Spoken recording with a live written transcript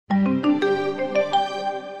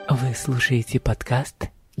Вы слушаете подкаст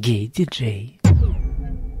GayDJ.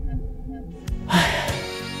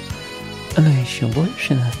 Но еще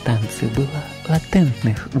больше на станции было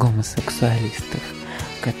латентных гомосексуалистов,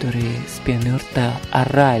 которые с пены у рта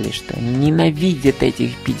орали, что они ненавидят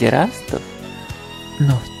этих педерастов,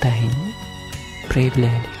 но втайне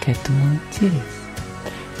проявляли к этому интерес.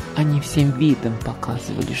 Они всем видом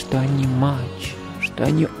показывали, что они мачо, что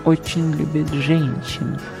они очень любят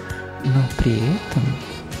женщин, но при этом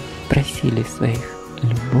просили своих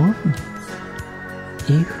любовниц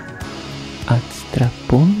их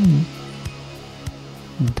отстрапонить.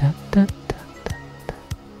 Да-да-да-да-да.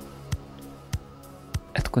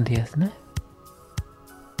 Откуда я знаю?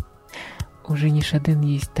 У Жени Шаден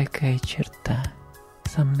есть такая черта.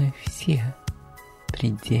 Со мной все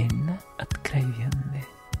предельно откровенные.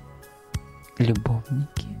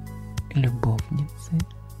 Любовники, любовницы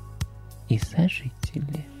и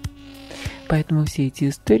сожители. Поэтому все эти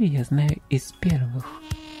истории я знаю из первых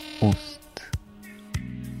уст.